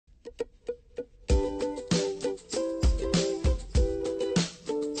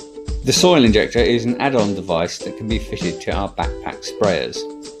The Soil Injector is an add-on device that can be fitted to our backpack sprayers.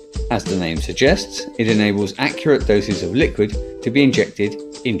 As the name suggests, it enables accurate doses of liquid to be injected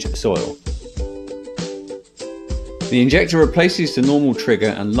into the soil. The injector replaces the normal trigger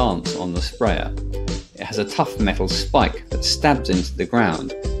and lance on the sprayer. It has a tough metal spike that stabs into the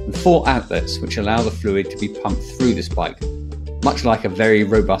ground and 4 outlets which allow the fluid to be pumped through the spike, much like a very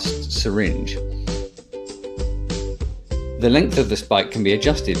robust syringe. The length of the spike can be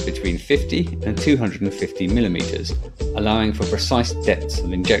adjusted between 50 and 250 millimeters, allowing for precise depths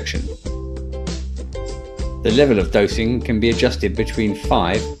of injection. The level of dosing can be adjusted between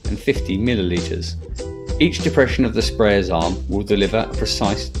 5 and 50 milliliters. Each depression of the sprayer's arm will deliver a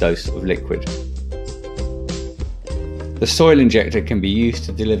precise dose of liquid. The Soil Injector can be used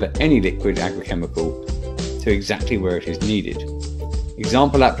to deliver any liquid agrochemical to exactly where it is needed.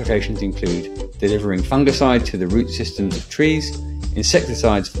 Example applications include delivering fungicide to the root systems of trees,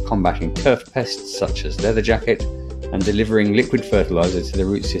 insecticides for combating turf pests such as leatherjacket, and delivering liquid fertilizer to the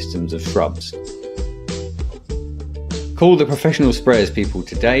root systems of shrubs. Call the professional sprayers people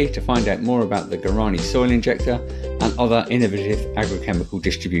today to find out more about the Guarani Soil Injector and other innovative agrochemical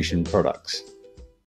distribution products.